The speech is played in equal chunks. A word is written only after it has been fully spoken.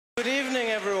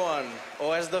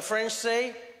Or as the French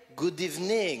say, good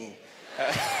evening.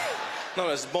 No,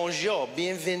 it's bonjour,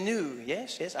 bienvenue.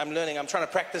 Yes, yes, I'm learning. I'm trying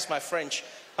to practice my French.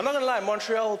 I'm not gonna lie,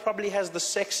 Montreal probably has the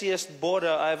sexiest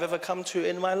border I've ever come to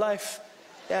in my life.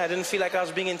 Yeah, I didn't feel like I was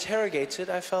being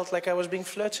interrogated. I felt like I was being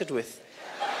flirted with.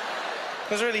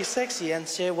 It was really sexy. And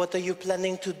sir, what are you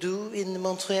planning to do in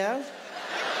Montreal?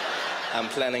 I'm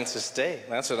planning to stay.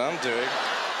 That's what I'm doing.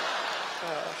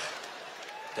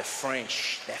 The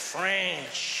French, they're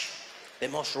French. The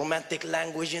most romantic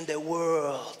language in the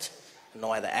world. I don't know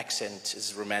why the accent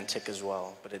is romantic as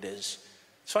well, but it is.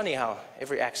 It's funny how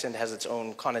every accent has its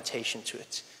own connotation to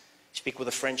it. You speak with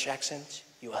a French accent,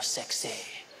 you are sexy.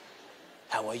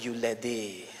 How are you,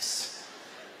 ladies?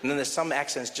 And then there's some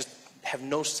accents just have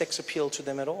no sex appeal to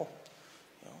them at all.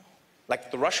 You know? Like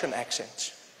the Russian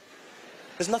accent.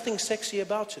 There's nothing sexy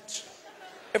about it.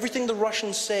 Everything the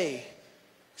Russians say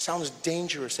sounds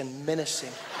dangerous and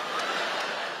menacing.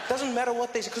 Doesn't matter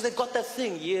what they say, because they've got that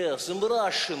thing. Yes, I'm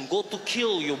Russian, go to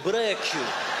kill you, break you,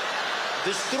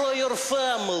 destroy your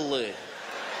family.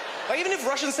 Like, even if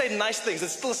Russians say nice things, it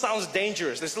still sounds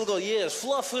dangerous. They still go, yes,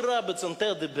 fluffy rabbits and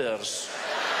teddy bears.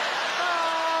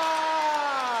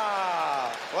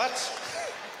 What?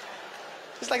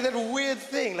 It's like that weird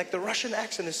thing, like the Russian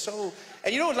accent is so...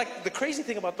 And you know, like, the crazy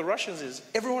thing about the Russians is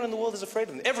everyone in the world is afraid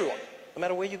of them. Everyone, no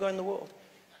matter where you go in the world.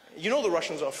 You know the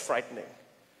Russians are frightening.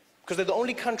 Because they're the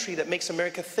only country that makes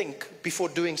America think before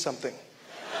doing something.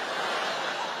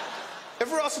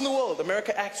 Everywhere else in the world,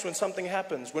 America acts when something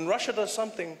happens. When Russia does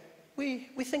something, we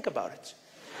think about it.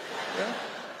 Yeah?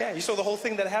 Yeah, you saw the whole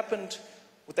thing that happened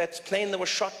with that plane that was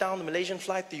shot down, the Malaysian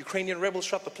flight. The Ukrainian rebels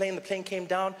shot the plane came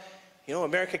down. You know,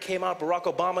 America came out, Barack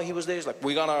Obama, he was there. He's like,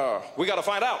 we gotta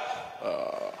find out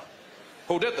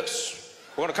who did this.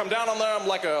 We're gonna come down on them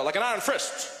like an iron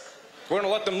fist. We're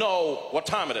gonna let them know what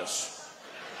time it is.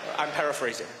 I'm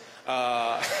paraphrasing.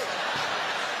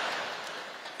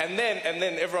 And then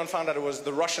everyone found out it was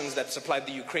the Russians that supplied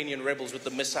the Ukrainian rebels with the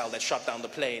missile that shot down the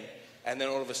plane. And then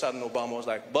all of a sudden Obama was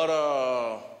like, but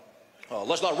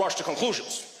let's not rush to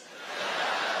conclusions.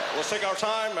 Let's take our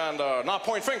time and not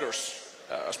point fingers,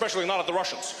 especially not at the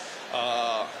Russians.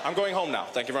 I'm going home now.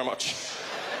 Thank you very much.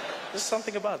 There's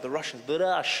something about the Russians. The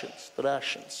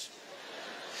Russians.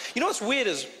 You know what's weird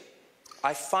is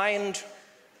I find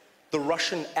the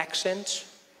Russian accent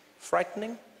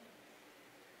frightening,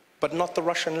 but not the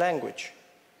Russian language.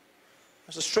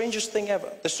 It's the strangest thing ever.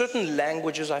 There's certain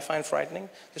languages I find frightening.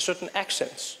 There's certain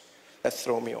accents that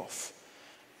throw me off.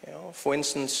 You know, for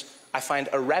instance, I find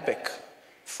Arabic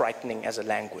frightening as a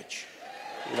language.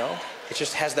 You know, it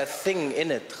just has that thing in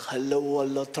it. The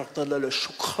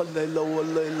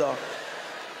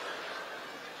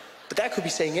guy could be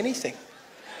saying anything.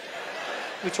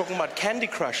 We're talking about Candy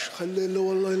Crush. But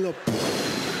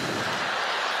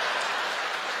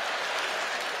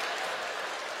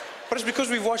it's because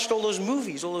we've watched all those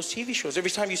movies, all those TV shows.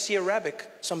 Every time you see Arabic,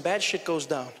 some bad shit goes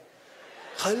down.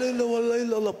 It's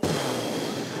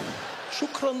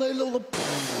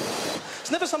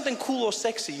never something cool or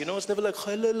sexy, you know? It's never like...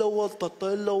 It's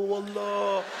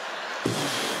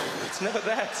never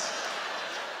that.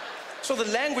 So the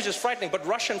language is frightening, but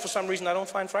Russian, for some reason, I don't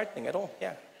find frightening at all.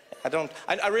 Yeah. I don't.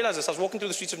 I realized this. I was walking through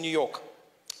the streets of New York,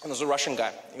 and there was a Russian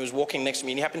guy. He was walking next to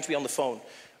me, and he happened to be on the phone,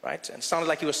 right? And it sounded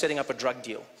like he was setting up a drug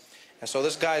deal. And so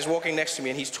this guy is walking next to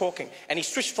me, and he's talking. And he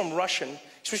switched from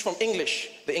English,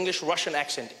 the English-Russian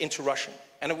accent, into Russian.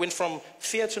 And it went from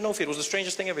fear to no fear. It was the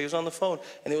strangest thing ever. He was on the phone,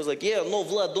 and he was like, yeah, no,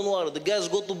 Vlad, don't worry. The guys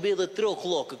go to bed at 3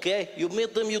 o'clock, okay? You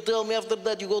meet them, you tell me after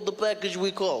that, you got the package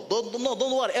we call. Don't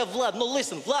worry. Hey, Vlad, no,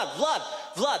 listen.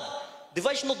 Vlad.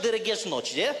 Девайно дерегеш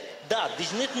ночь, yeah? Да,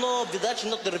 дижнитно видач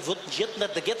на вот жетна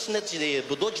да гетснет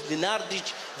будоч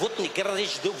динардич вот не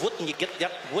кердиш вот не get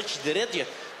watch the radio.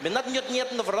 Менат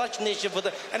нет на врачнее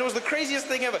вода. And it was the craziest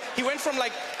thing ever. He went from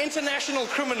like international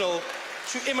criminal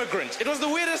to immigrant. It was the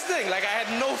weirdest thing. Like I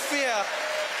had no fear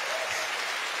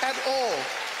at all.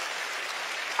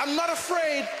 I'm not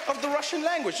afraid of the Russian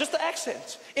language, just the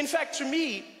accent. In fact, to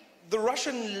me, the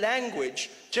Russian language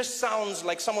just sounds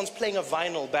like someone's playing a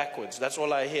vinyl backwards. That's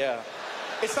all I hear.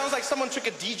 It sounds like someone took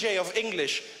a DJ of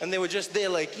English and they were just there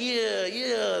like,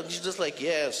 yeah. He's just like,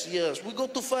 yes. We go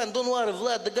to find, don't worry,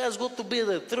 Vlad, the guys go to be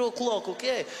there, 3 o'clock,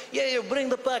 okay? Yeah, bring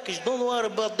the package, don't worry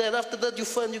about that. After that you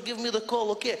find, you give me the call,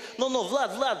 okay? No,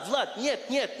 Vlad, нет.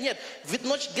 Ведь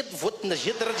ночь get вот на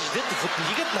жет ради ждет, вот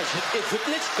не get на жет, вот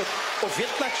ночь как,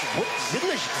 овет ночь, вот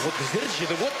значит, вот держи,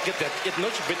 вот get that, it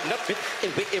ночь бит, not bit,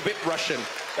 a bit Russian.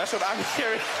 That's what I'm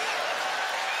hearing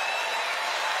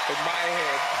in my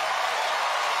head.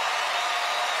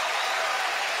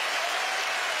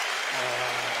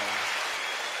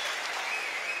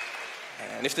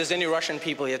 And if there's any Russian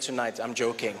people here tonight, I'm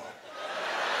joking.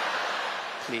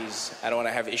 Please, I don't want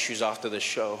to have issues after the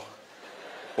show.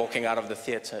 Walking out of the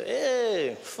theater,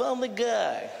 hey, funny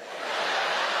guy.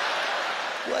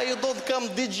 Why you don't come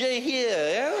DJ here,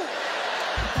 yeah?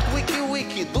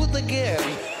 Wiki, do it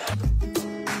again.